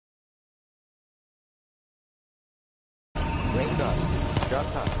Raindrop. Drop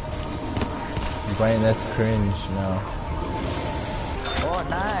top. Brian, that's cringe now. Oh,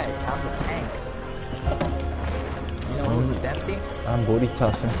 nice. I'm the tank. You know who's the Dempsey? I'm booty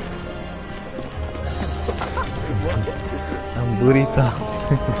tossing. I'm booty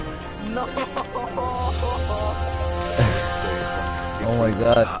tossing. No. Oh my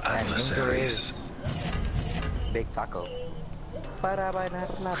god. Adversaries. Big taco. Para bailar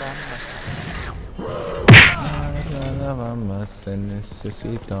la bamba. Se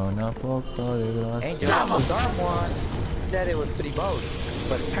necesita un poco de gracia. Angel, someone said it was 3 bows,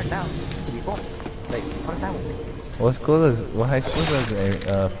 but it turned out to be 4. Like, how does that work? What high school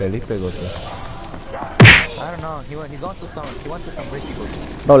does Felipe go to? I don't know. He went to some rich people.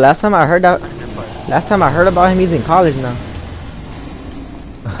 Bro, last time I heard about him, he's in college now.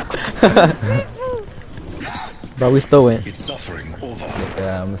 But we still win. It's suffering over.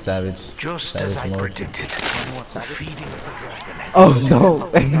 Yeah, I'm a savage. Just savage as I mode. predicted. The feeding of the dragon has Oh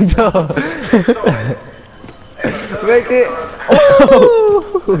no! Angel! Make it!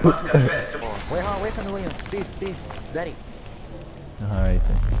 Oh! Wait for me, William. Please. Daddy. Alright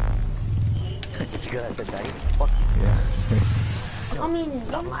then. Just because I said daddy. Fuck. Yeah. I mean,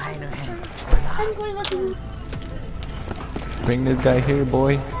 Stop lying to him. I'm going to Bring this guy here,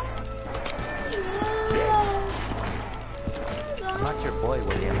 boy. Not your boy,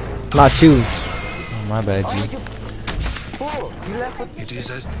 William. Not you. Oh, my bad, Oh, G. you fool! You left with It is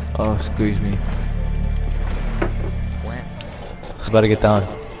as Oh, squeeze me. when? It's about to get down.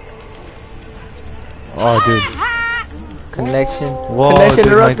 Oh, dude. Connection. Whoa, Connection dude,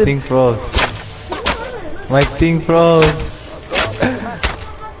 my interrupted. thing froze. My thing froze.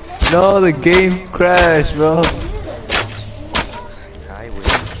 No, the game crashed, bro. Hi,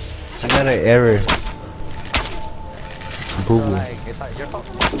 William. I got an error. Boo boo. It's like your fault.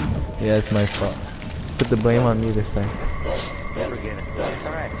 Yeah, it's my fault. Put the blame on me this time. Never get it. It's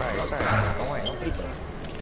alright, bro. It's alright. Don't worry. Don't beat us.